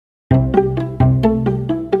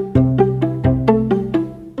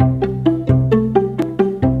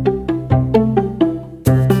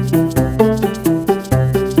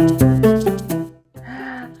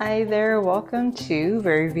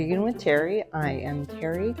Terry. I am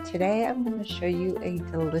Terry. Today I'm going to show you a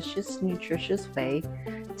delicious, nutritious way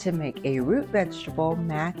to make a root vegetable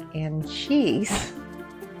mac and cheese.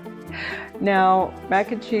 Now,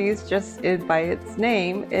 mac and cheese, just by its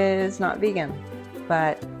name, is not vegan,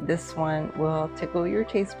 but this one will tickle your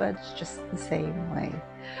taste buds just the same way.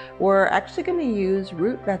 We're actually going to use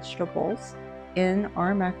root vegetables in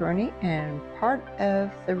our macaroni, and part of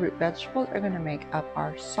the root vegetables are going to make up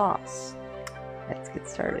our sauce. Let's get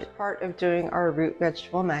started. Part of doing our root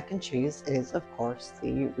vegetable mac and cheese is, of course,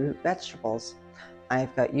 the root vegetables.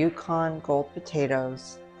 I've got Yukon Gold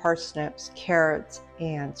potatoes, parsnips, carrots,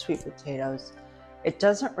 and sweet potatoes. It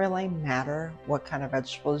doesn't really matter what kind of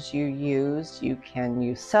vegetables you use. You can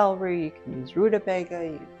use celery, you can use rutabaga,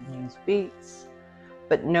 you can use beets,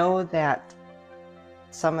 but know that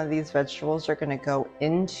some of these vegetables are going to go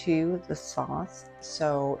into the sauce.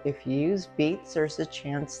 So if you use beets, there's a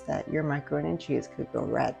chance that your macaroni and cheese could go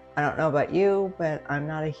red. I don't know about you, but I'm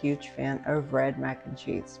not a huge fan of red mac and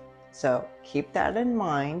cheese. So keep that in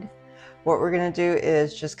mind. What we're going to do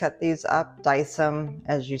is just cut these up, dice them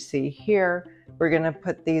as you see here. We're going to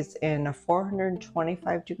put these in a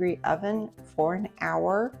 425-degree oven for an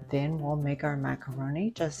hour. Then we'll make our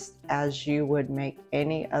macaroni just as you would make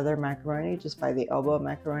any other macaroni, just by the elbow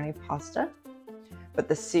macaroni pasta. But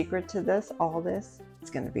the secret to this, all this, is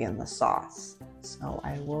going to be in the sauce. So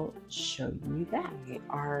I will show you that.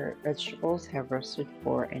 Our vegetables have roasted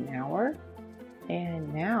for an hour.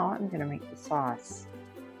 And now I'm going to make the sauce.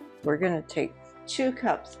 We're going to take 2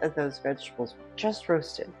 cups of those vegetables just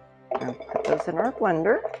roasted. I'll put those in our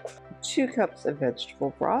blender. 2 cups of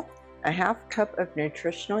vegetable broth, a 1/2 cup of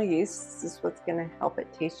nutritional yeast. This is what's going to help it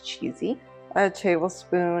taste cheesy. A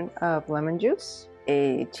tablespoon of lemon juice,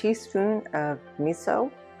 a teaspoon of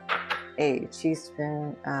miso, a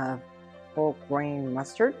teaspoon of whole grain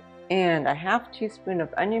mustard, and a 1/2 teaspoon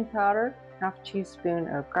of onion powder, 1/2 teaspoon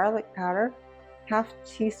of garlic powder, 1/2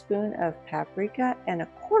 teaspoon of paprika, and a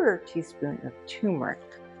 1/4 teaspoon of turmeric.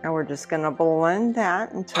 Now we're just going to blend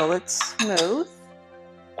that until it's smooth.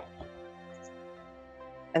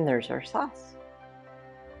 And there's our sauce.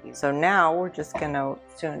 So now we're just going to,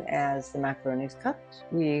 as soon as the macaroni is cooked,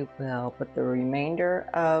 we will put the remainder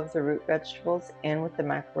of the root vegetables in with the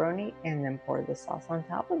macaroni and then pour the sauce on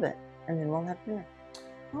top of it. And then we'll have dinner.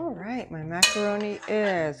 All right, my macaroni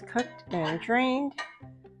is cooked and drained.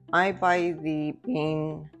 I buy the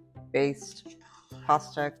bean-based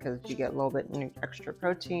pasta because you get a little bit extra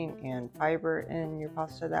protein and fiber in your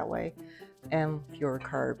pasta that way, and fewer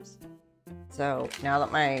carbs. So now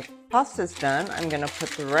that my pasta is done, I'm going to put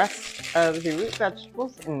the rest of the root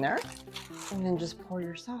vegetables in there, and then just pour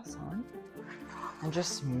your sauce on and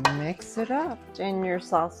just mix it up. And your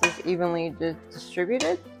sauce is evenly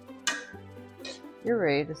distributed. You're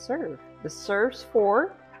ready to serve. This serves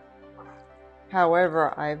 4.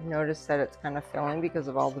 However, I've noticed that it's kind of filling because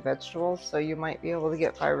of all the vegetables, so you might be able to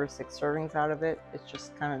get 5 or 6 servings out of it. It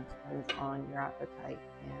just kind of depends on your appetite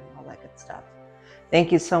and all that good stuff. Thank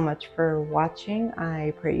you so much for watching.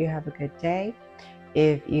 I pray you have a good day.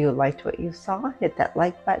 If you liked what you saw, hit that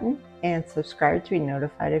like button and subscribe to be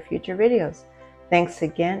notified of future videos. Thanks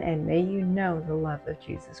again, and may you know the love of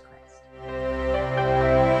Jesus Christ.